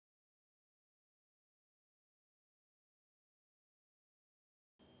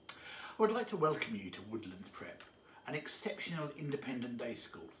would like to welcome you to Woodlands Prep, an exceptional independent day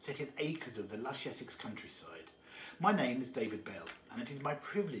school set in acres of the lush Essex countryside. My name is David Bell, and it is my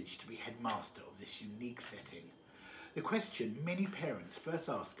privilege to be headmaster of this unique setting. The question many parents first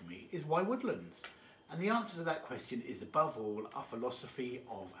ask me is, why Woodlands? And the answer to that question is, above all, our philosophy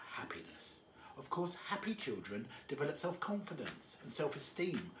of happiness. Of course, happy children develop self-confidence and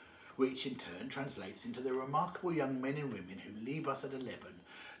self-esteem, which in turn translates into the remarkable young men and women who leave us at 11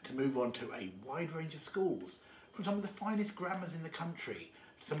 to move on to a wide range of schools, from some of the finest grammars in the country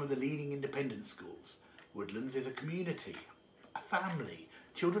to some of the leading independent schools. Woodlands is a community, a family.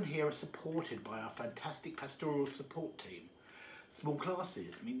 Children here are supported by our fantastic pastoral support team. Small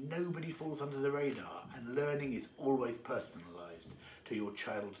classes mean nobody falls under the radar, and learning is always personalised to your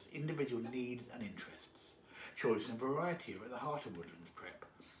child's individual needs and interests. Choice and variety are at the heart of Woodlands Prep.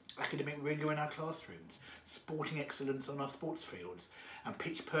 Academic rigour in our classrooms, sporting excellence on our sports fields, and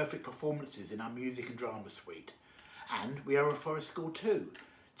pitch-perfect performances in our music and drama suite. And we are a forest school too.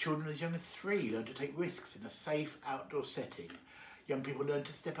 Children as young as 3 learn to take risks in a safe outdoor setting. Young people learn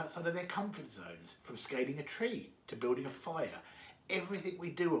to step outside of their comfort zones, from scaling a tree to building a fire. Everything we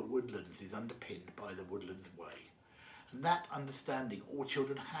do at Woodlands is underpinned by the Woodlands way. And that understanding all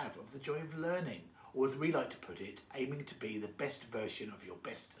children have of the joy of learning, or as we like to put it, aiming to be the best version of your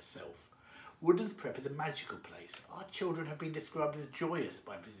best self. Woodlands Prep is a magical place. Our children have been described as joyous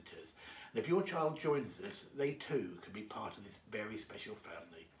by visitors, and if your child joins us, they too can be part of this very special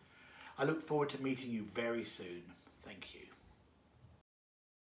family. I look forward to meeting you very soon. Thank you.